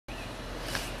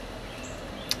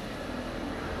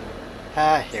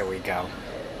Here we go.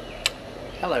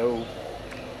 Hello,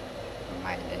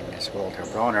 my name is Walter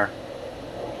Broner,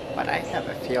 but I have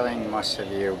a feeling most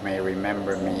of you may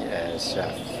remember me as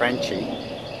Frenchie.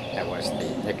 That was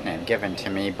the nickname given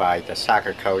to me by the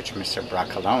soccer coach, Mr.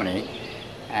 Braccoloni,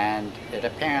 and it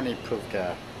apparently proved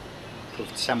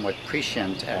somewhat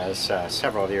prescient as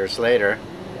several years later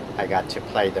I got to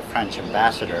play the French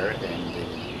ambassador in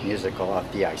the musical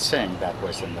of the I Sing. That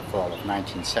was in the fall of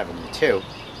 1972.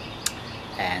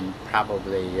 And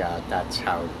probably that's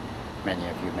how many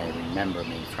of you may remember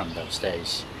me from those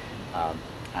days. I'm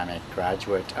a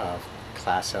graduate of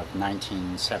class of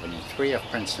 1973 of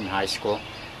Princeton High School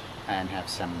and have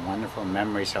some wonderful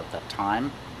memories of that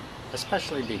time,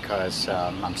 especially because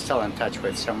I'm still in touch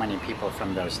with so many people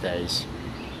from those days,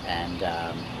 and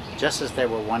just as they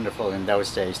were wonderful in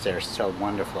those days, they're still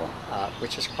wonderful,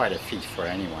 which is quite a feat for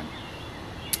anyone.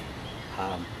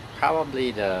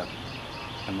 Probably the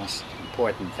most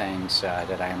important things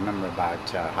that I remember about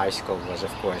high school was,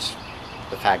 of course,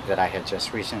 the fact that I had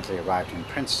just recently arrived in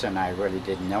Princeton. I really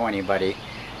didn't know anybody.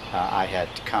 I had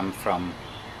come from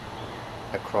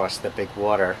across the big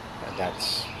water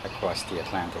that's across the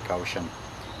Atlantic Ocean,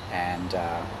 and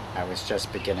I was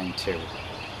just beginning to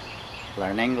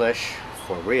learn English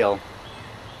for real.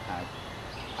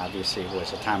 Obviously, it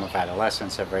was a time of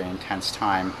adolescence, a very intense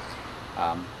time.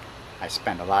 I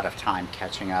spent a lot of time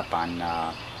catching up on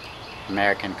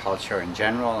American culture in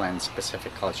general and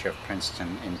specific culture of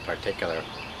Princeton in particular.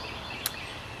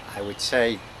 I would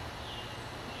say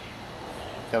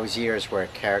those years were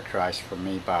characterized for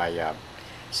me by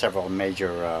several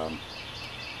major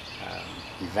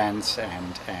events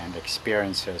and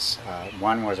experiences.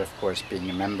 One was, of course, being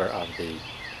a member of the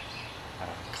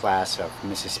class of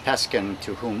Mrs. Peskin,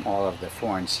 to whom all of the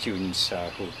foreign students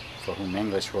for whom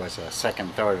English was a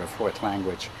second, third, or fourth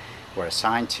language were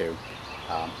assigned to.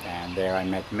 And there I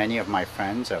met many of my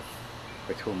friends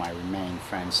with whom I remain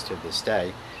friends to this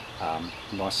day.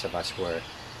 Most of us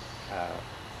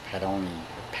had only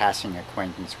a passing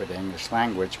acquaintance with the English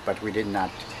language, but we did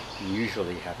not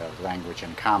usually have a language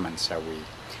in common, so we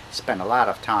spent a lot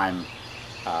of time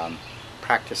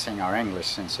practicing our English,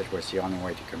 since it was the only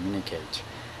way to communicate.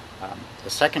 The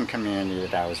second community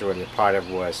that I was really a part of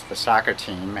was the soccer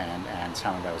team, and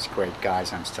some of those great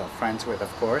guys I'm still friends with,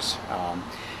 of course,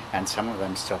 and some of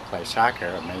them still play soccer.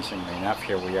 Amazingly enough,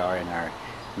 here we are in our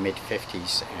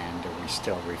mid-50s, and we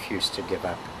still refuse to give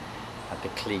up the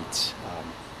cleats.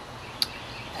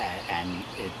 And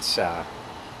it's,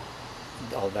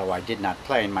 although I did not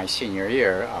play in my senior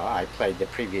year, I played the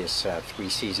previous 3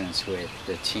 seasons with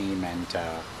the team, and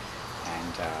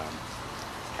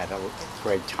had a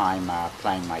great time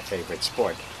playing my favorite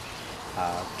sport.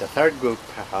 The third group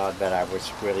that I was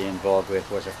really involved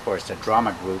with was, of course, the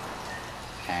drama group,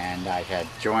 and I had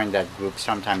joined that group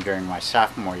sometime during my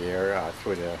sophomore year.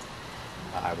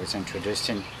 I was introduced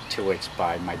into it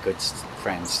by my good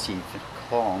friend Steve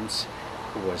Holmes,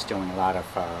 who was doing a lot of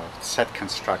set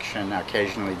construction,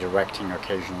 occasionally directing,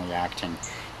 occasionally acting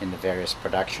in the various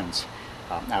productions.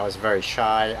 I was very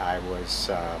shy. I was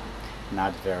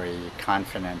not very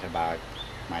confident about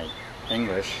my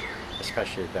English,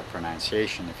 especially the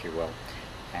pronunciation, if you will,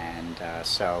 and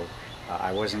so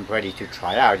I wasn't ready to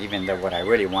try out, even though what I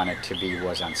really wanted to be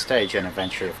was on stage. And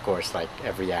eventually, of course, like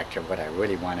every actor, what I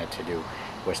really wanted to do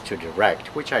was to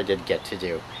direct, which I did get to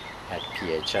do at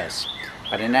PHS.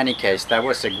 But in any case, that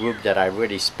was the group that I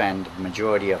really spent the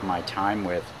majority of my time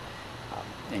with,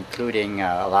 including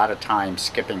a lot of time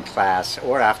skipping class,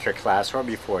 or after class, or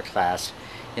before class,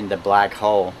 in the black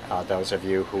hole. Those of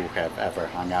you who have ever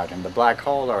hung out in the black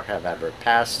hole or have ever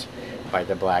passed by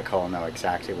the black hole know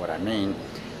exactly what I mean.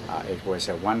 It was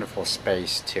a wonderful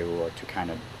space to kind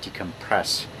of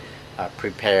decompress,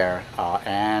 prepare,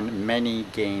 and many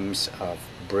games of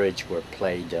bridge were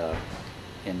played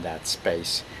in that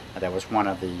space. That was one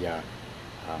of the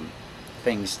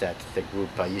things that the group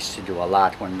used to do a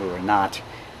lot when we were not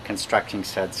constructing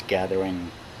sets,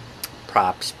 gathering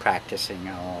props, practicing,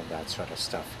 all of that sort of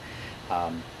stuff.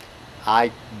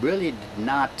 I really did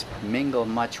not mingle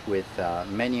much with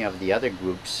many of the other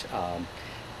groups,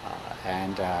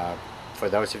 and for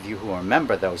those of you who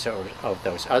remember those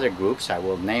other groups, I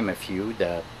will name a few: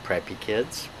 the preppy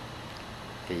kids,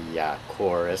 the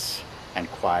chorus and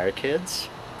choir kids,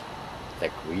 the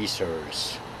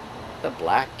greasers, the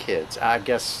black kids. I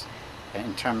guess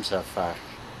in terms of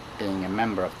being a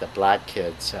member of the black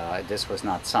kids, this was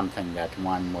not something that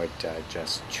one would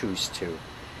just choose to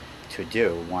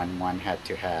do. One had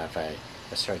to have a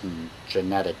certain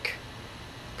genetic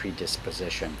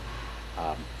predisposition.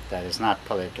 That is not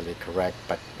politically correct,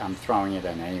 but I'm throwing it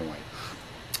in anyway.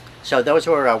 So those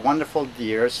were wonderful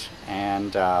years,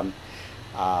 and uh,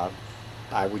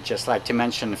 I would just like to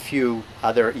mention a few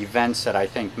other events that I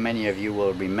think many of you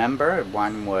will remember.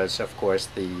 One was, of course,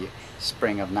 the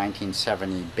spring of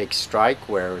 1970 big strike,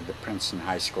 where the Princeton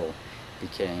High School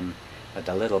became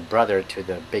the little brother to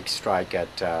the big strike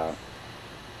at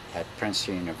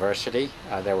Princeton University.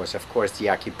 There was, of course, the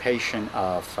occupation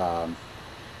of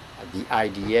the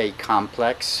IDA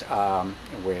complex,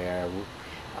 where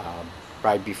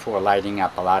right before lighting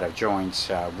up a lot of joints,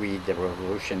 we, the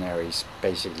revolutionaries,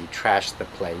 basically trashed the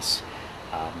place,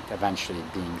 eventually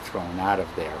being thrown out of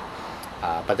there.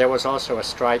 But there was also a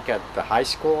strike at the high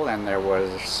school, and there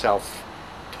was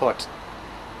self-taught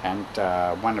and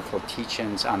wonderful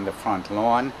teach-ins on the front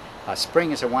lawn.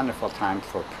 Spring is a wonderful time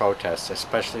for protests,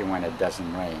 especially when it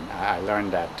doesn't rain. I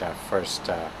learned that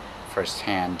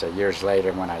firsthand years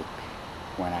later when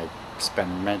I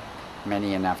spent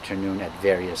many an afternoon at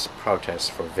various protests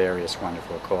for various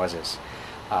wonderful causes.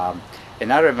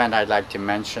 Another event I'd like to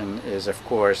mention is, of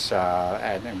course,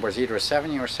 and it was either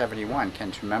 70 or 71,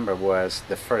 can't remember, was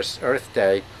the first Earth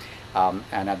Day,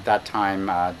 and at that time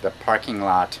the parking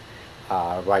lot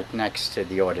right next to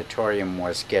the auditorium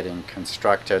was getting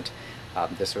constructed.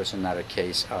 This was another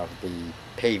case of the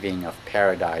paving of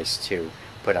paradise to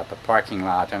put up a parking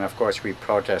lot, and of course we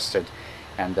protested,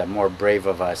 and the more brave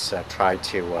of us tried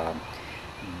to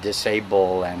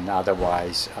disable and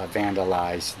otherwise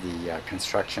vandalize the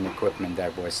construction equipment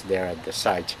that was there at the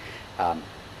site.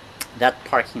 That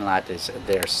parking lot is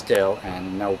there still,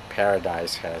 and no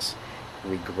paradise has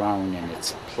regrown in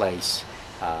its place.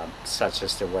 Such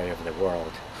is the way of the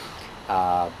world.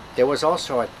 There was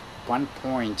also at one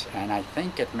point, and I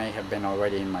think it may have been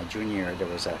already in my junior year, there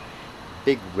was a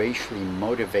big racially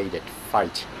motivated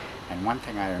fight. And one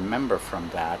thing I remember from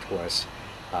that was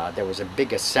there was a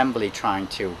big assembly trying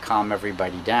to calm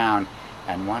everybody down,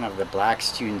 and one of the black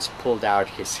students pulled out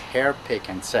his hair pick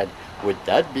and said, "Would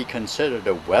that be considered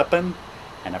a weapon?"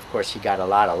 And of course he got a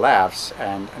lot of laughs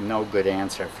and no good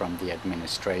answer from the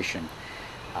administration.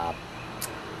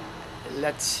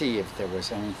 Let's see if there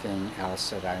was anything else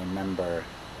that I remember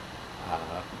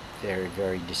very,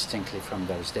 very distinctly from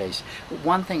those days.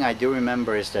 One thing I do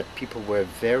remember is that people were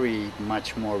very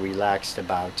much more relaxed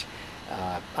about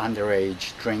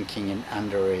underage drinking and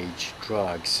underage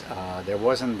drugs. There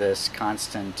wasn't this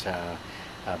constant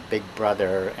big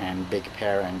brother and big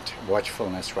parent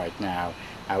watchfulness right now.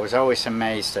 I was always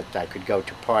amazed that I could go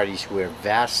to parties where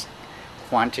vast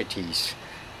quantities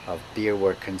of beer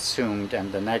were consumed,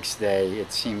 and the next day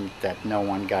it seemed that no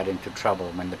one got into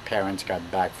trouble when the parents got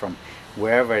back from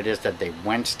wherever it is that they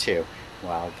went to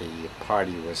while the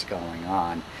party was going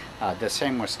on. The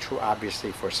same was true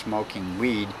obviously for smoking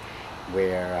weed,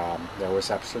 where there was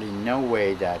absolutely no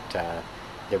way that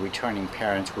the returning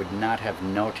parents would not have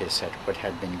noticed at what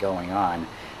had been going on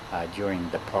during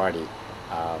the party.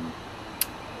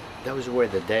 Those were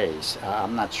the days.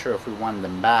 I'm not sure if we won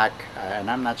them back,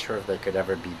 and I'm not sure if they could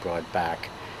ever be brought back,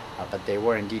 but they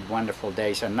were indeed wonderful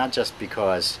days, and not just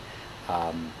because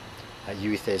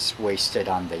youth is wasted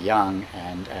on the young,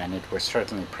 and it was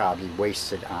certainly probably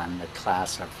wasted on the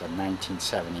class of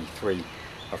 1973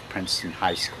 of Princeton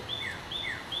High School.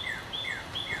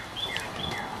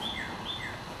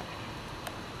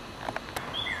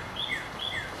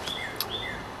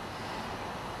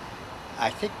 I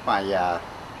think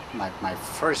my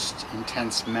first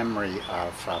intense memory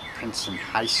of Princeton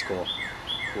High School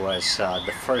was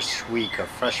the first week of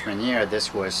freshman year.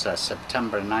 This was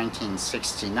September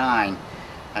 1969,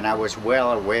 and I was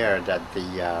well aware that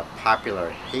the popular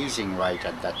hazing rite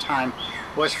at that time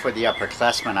was for the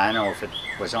upperclassmen. I don't know if it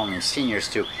was only seniors,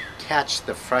 to catch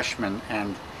the freshmen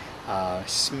and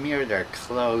smear their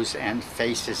clothes and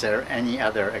faces or any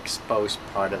other exposed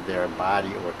part of their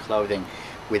body or clothing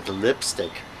with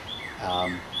lipstick.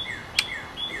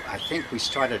 I think we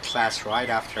started class right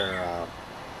after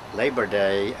Labor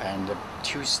Day, and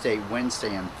Tuesday,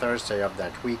 Wednesday, and Thursday of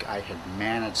that week I had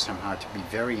managed somehow to be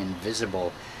very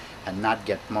invisible and not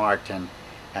get marked, and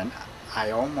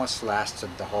I almost lasted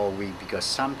the whole week, because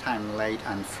sometime late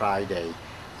on Friday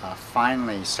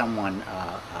finally someone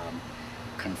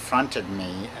confronted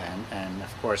me, and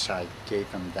of course I gave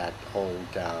him that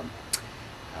old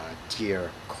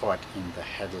deer caught in the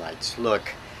headlights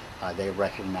look. They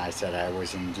recognized that I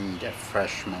was indeed a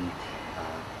freshman,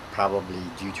 probably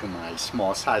due to my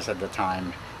small size at the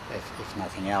time, if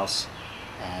nothing else,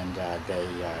 and they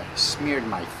smeared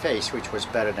my face, which was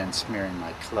better than smearing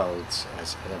my clothes.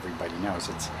 As everybody knows,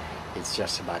 it's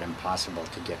just about impossible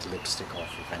to get lipstick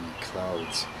off of any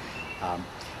clothes.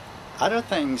 Other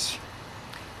things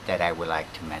that I would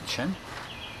like to mention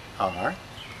are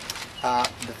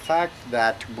The fact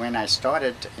that when I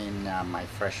started in my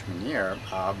freshman year,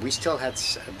 we still had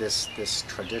this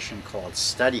tradition called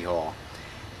study hall,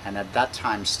 and at that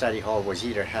time, study hall was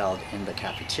either held in the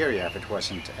cafeteria if it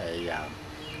wasn't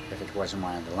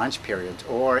one of the lunch periods,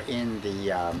 or in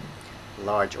the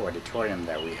large auditorium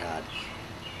that we had.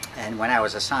 And when I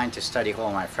was assigned to study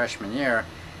hall my freshman year,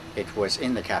 it was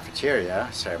in the cafeteria,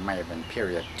 so it may have been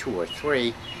period 2 or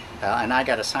 3. And I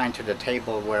got assigned to the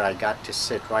table where I got to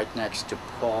sit right next to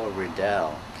Paul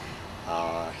Riddell.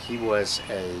 He was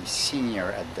a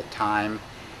senior at the time,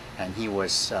 and he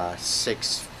was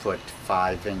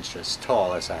 6'5"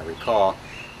 tall, as I recall.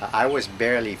 I was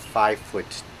barely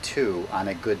 5'2" on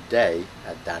a good day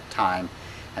at that time,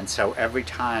 and so every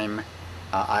time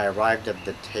I arrived at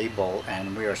the table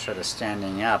and we were sort of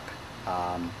standing up,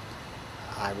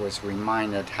 I was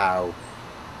reminded how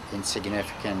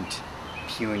insignificant,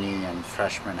 puny, and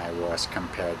freshman I was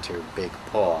compared to Big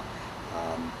Paul.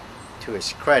 To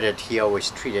his credit, he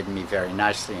always treated me very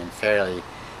nicely and fairly.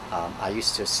 I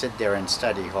used to sit there in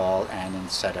study hall, and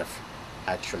instead of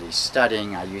actually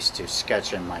studying, I used to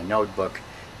sketch in my notebook,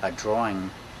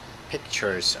 drawing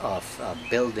pictures of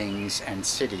buildings and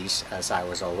cities, as I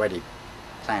was already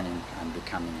planning on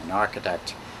becoming an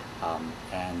architect,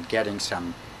 and getting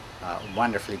some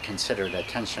wonderfully considerate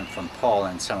attention from Paul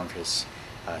and some of his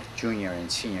junior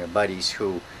and senior buddies,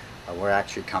 who were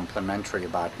actually complimentary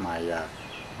about my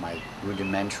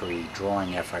rudimentary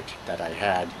drawing effort that I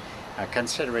had,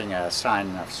 considering a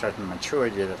sign of certain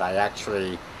maturity that I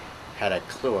actually had a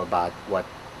clue about what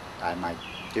I might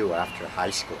do after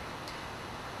high school.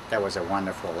 That was a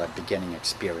wonderful beginning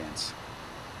experience.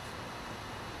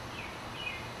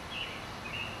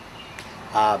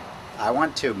 I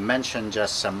want to mention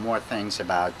just some more things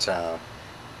about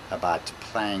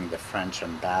playing the French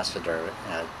ambassador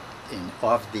in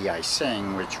Of the I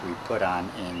Sing, which we put on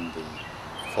in the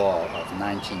fall of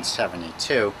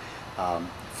 1972.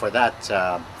 For that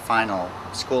final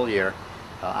school year,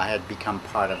 I had become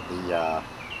part of the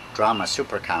Drama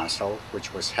Super Council,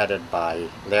 which was headed by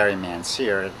Larry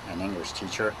Manseer, an English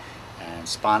teacher and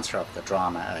sponsor of the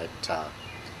drama at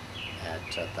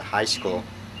the high school.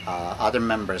 Other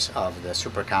members of the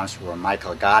Super Council were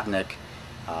Michael Godnick,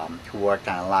 who worked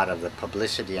on a lot of the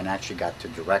publicity and actually got to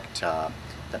direct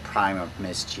the prime of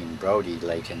Miss Jean Brodie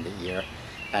late in the year,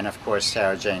 and of course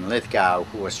Sarah Jane Lithgow,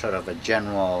 who was sort of a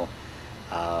general,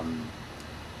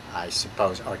 I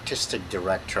suppose, artistic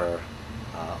director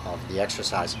of the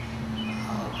exercise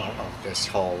of this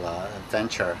whole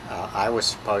venture. I was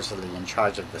supposedly in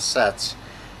charge of the sets,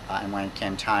 and when it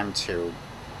came time to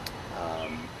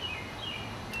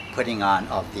putting on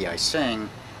Of the I Sing,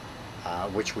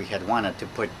 which we had wanted to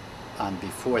put on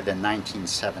before the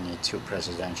 1972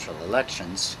 presidential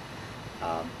elections,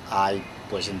 I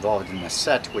was involved in a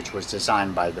set which was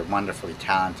designed by the wonderfully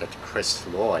talented Chris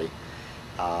Loy.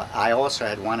 I also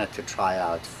had wanted to try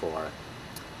out for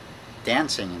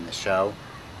dancing in the show,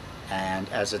 and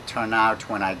as it turned out,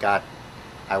 when I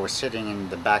was sitting in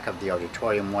the back of the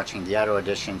auditorium watching the other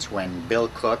auditions when Bill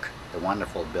Cook, the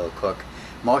wonderful Bill Cook,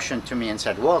 motioned to me and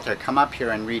said, "Walter, come up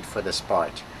here and read for this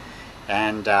part."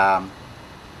 And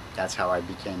that's how I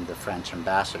became the French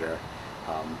ambassador,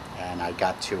 and I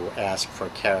got to ask for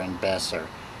Karen Besser,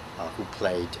 who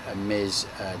played Ms.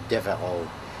 Devereux,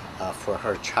 for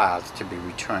her child to be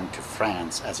returned to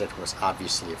France, as it was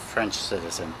obviously a French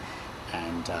citizen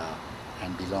and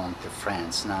belonged to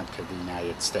France, not to the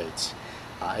United States.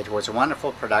 It was a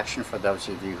wonderful production, for those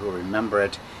of you who remember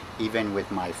it, even with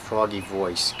my froggy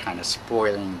voice kind of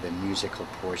spoiling the musical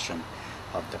portion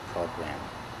of the program.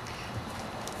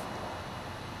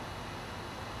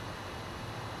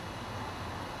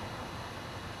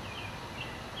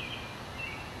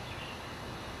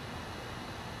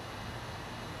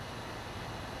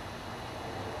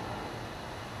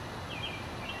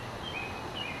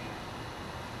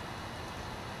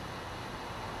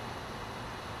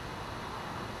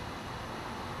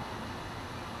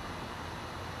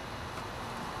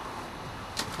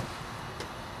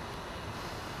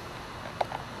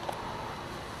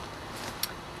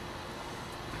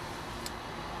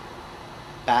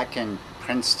 Back in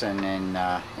Princeton in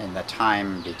the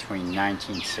time between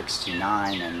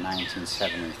 1969 and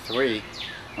 1973,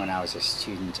 when I was a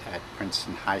student at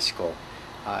Princeton High School,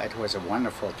 it was a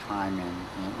wonderful time in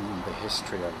the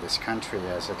history of this country,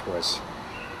 as it was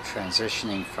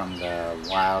transitioning from the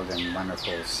wild and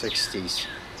wonderful 60s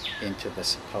into the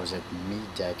supposed me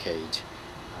decade.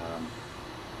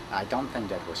 I don't think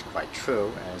that was quite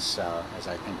true, as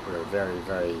I think we're very,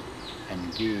 very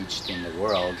engaged in the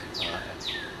world.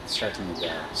 Certainly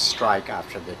the strike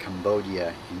after the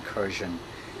Cambodia incursion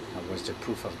was the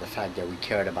proof of the fact that we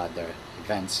cared about the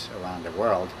events around the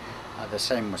world. The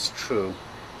same was true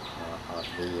of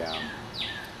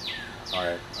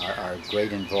our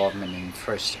great involvement in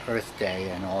First Earth Day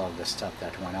and all of the stuff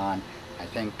that went on. I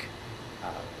think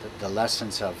the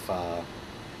lessons of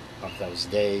those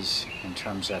days in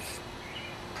terms of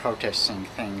protesting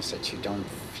things that you don't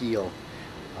feel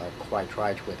are quite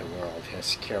right with the world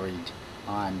has carried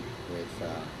on with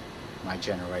my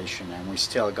generation, and we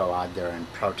still go out there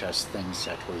and protest things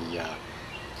that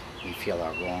we feel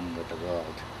are wrong with the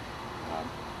world.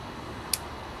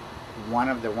 One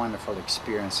of the wonderful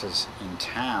experiences in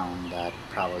town that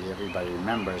probably everybody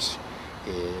remembers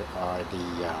are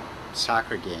the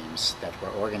soccer games that were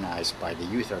organized by the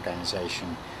youth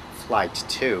organization Flight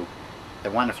 2.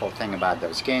 The wonderful thing about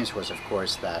those games was, of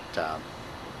course, that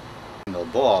single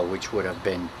ball, which would have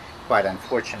been quite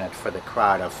unfortunate for the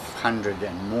crowd of 100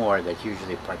 and more that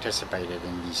usually participated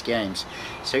in these games.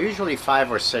 So usually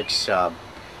 5 or 6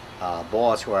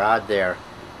 balls were out there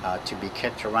to be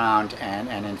kicked around,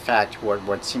 and in fact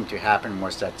what seemed to happen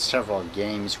was that several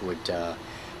games would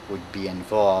be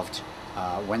involved.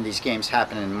 When these games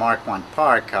happened in Marquand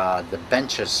Park, the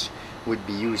benches would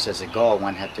be used as a goal.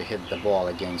 One had to hit the ball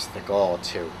against the goal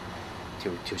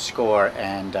to score,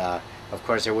 and of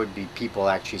course there would be people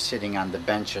actually sitting on the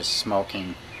benches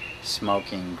smoking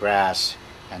grass,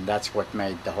 and that's what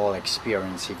made the whole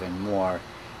experience even more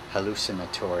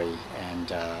hallucinatory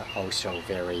and also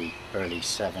very early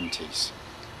 70s.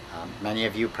 Many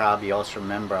of you probably also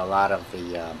remember a lot of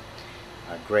the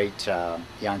great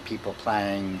young people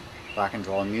playing rock and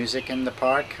roll music in the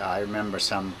park. I remember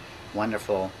some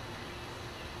wonderful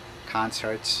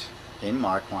concerts in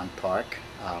Marquand Park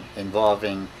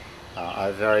involving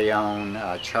our very own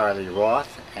Charlie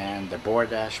Roth and the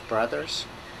Bordash Brothers.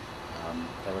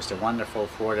 There was the wonderful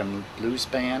Fordham Blues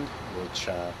Band, which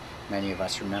many of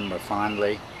us remember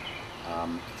fondly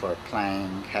for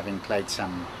having played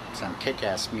some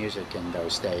kick-ass music in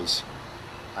those days.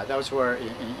 Those were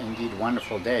indeed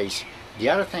wonderful days. The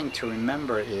other thing to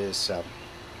remember is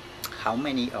how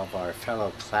many of our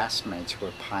fellow classmates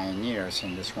were pioneers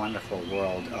in this wonderful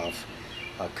world of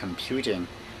computing.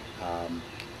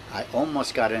 I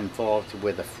almost got involved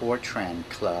with a Fortran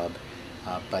club,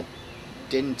 but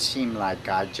didn't seem like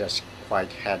I just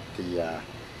quite had the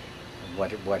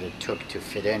what it took to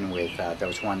fit in with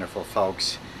those wonderful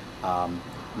folks.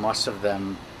 Most of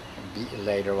them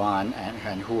later on,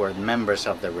 and who were members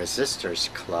of the Resistors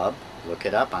Club, look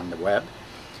it up on the web.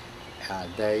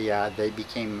 They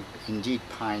became indeed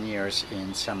pioneers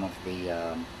in some of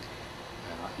the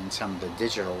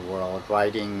digital world,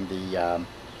 writing the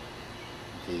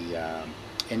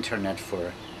internet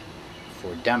for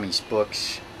dummies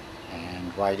books,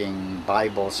 and writing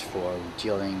Bibles for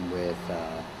dealing with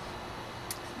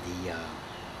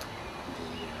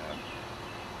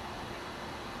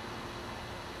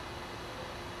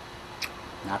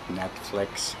not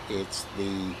Netflix, it's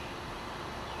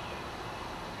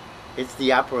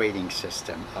the operating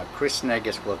system. Chris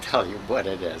Negus will tell you what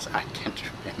it is. I can't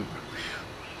remember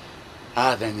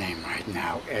the name right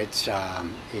now. It's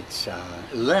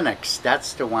Linux.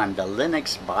 That's the one. The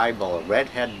Linux Bible, Red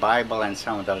Hat Bible, and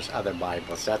some of those other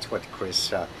Bibles. That's what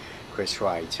Chris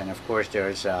writes. And of course,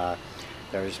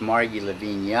 there's Margie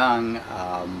Levine Young,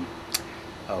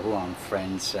 who I'm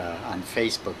friends on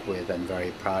Facebook with and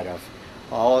very proud of.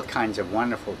 All kinds of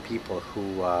wonderful people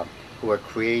who are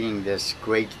creating this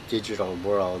great digital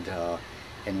world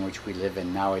in which we live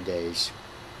in nowadays.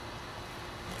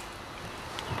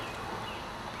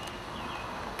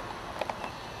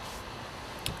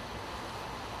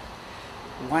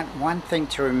 One thing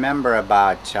to remember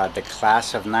about the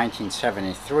class of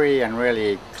 1973, and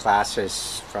really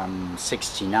classes from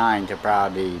 69 to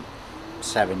probably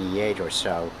 78 or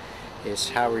so, is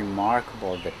how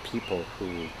remarkable the people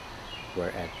who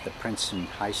were at the Princeton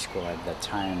High School at that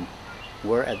time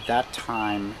were at that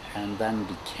time and then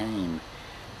became.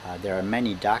 There are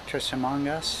many doctors among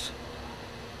us.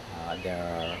 There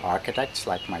are architects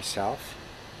like myself.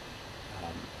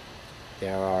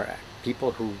 There are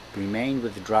people who remain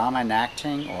with drama and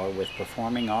acting or with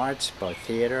performing arts, both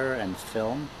theater and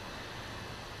film.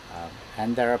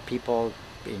 And there are people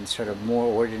in sort of more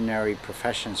ordinary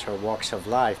professions or walks of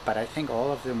life, but I think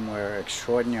all of them were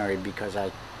extraordinary because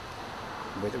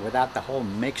without the whole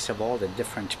mix of all the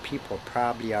different people,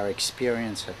 probably our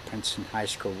experience at Princeton High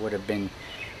School would have been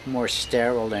more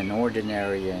sterile and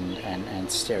ordinary and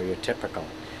stereotypical.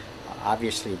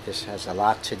 Obviously, this has a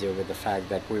lot to do with the fact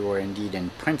that we were indeed in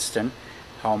Princeton,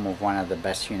 home of one of the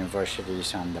best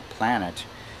universities on the planet.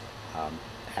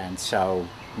 And so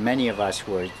many of us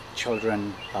were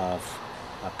children of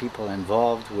people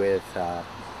involved with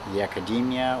the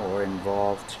academia or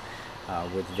involved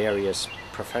with various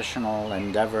professional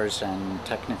endeavors and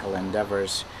technical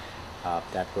endeavors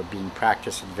that were being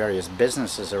practiced at various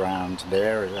businesses around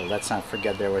there. Let's not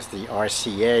forget there was the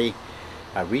RCA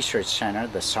Research Center,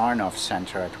 the Sarnoff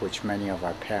Center, at which many of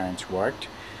our parents worked.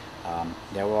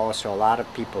 There were also a lot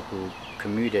of people who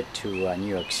commuted to New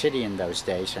York City in those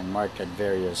days and worked at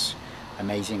various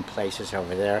amazing places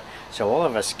over there. So all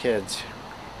of us kids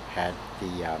had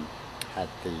the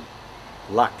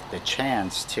luck, the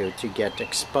chance to get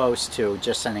exposed to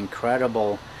just an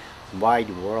incredible wide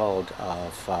world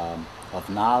of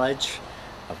knowledge,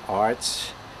 of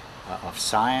arts, of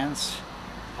science,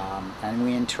 and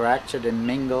we interacted and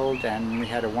mingled, and we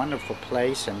had a wonderful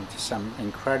place and some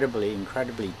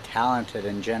incredibly talented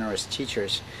and generous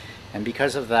teachers. And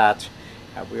because of that,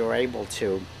 we were able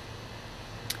to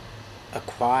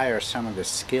acquire some of the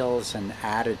skills and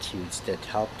attitudes that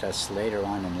helped us later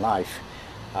on in life.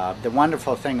 The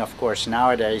wonderful thing, of course,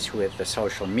 nowadays with the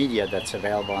social media that's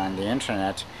available on the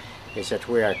internet is that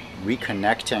we are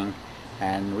reconnecting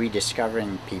and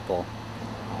rediscovering people.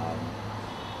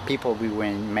 People we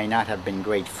may not have been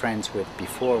great friends with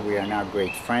before, we are now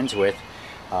great friends with.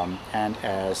 And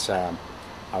as a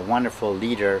wonderful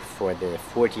leader for the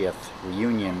 40th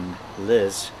reunion,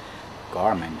 Liz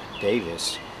Garman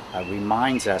Davis,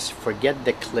 reminds us, forget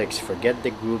the cliques, forget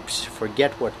the groups,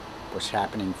 forget what was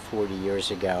happening 40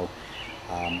 years ago.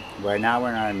 We're now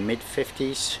in our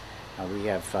mid-50s. We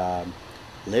have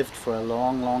lived for a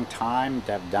long time,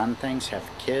 have done things, have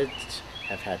kids,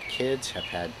 have had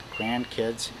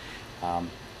grandkids,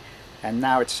 and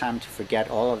now it's time to forget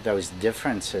all of those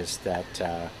differences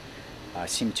that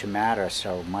seem to matter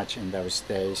so much in those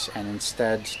days, and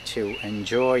instead to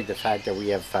enjoy the fact that we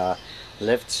have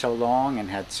lived so long and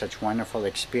had such wonderful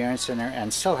experience in there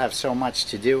and still have so much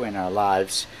to do in our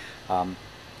lives.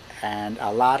 And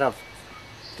a lot of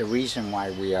the reason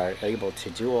why we are able to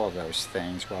do all those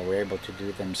things, why we're able to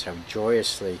do them so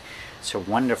joyously, so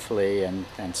wonderfully, and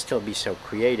still be so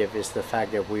creative, is the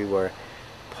fact that we were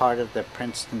part of the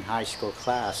Princeton High School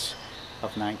class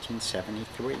of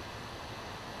 1973.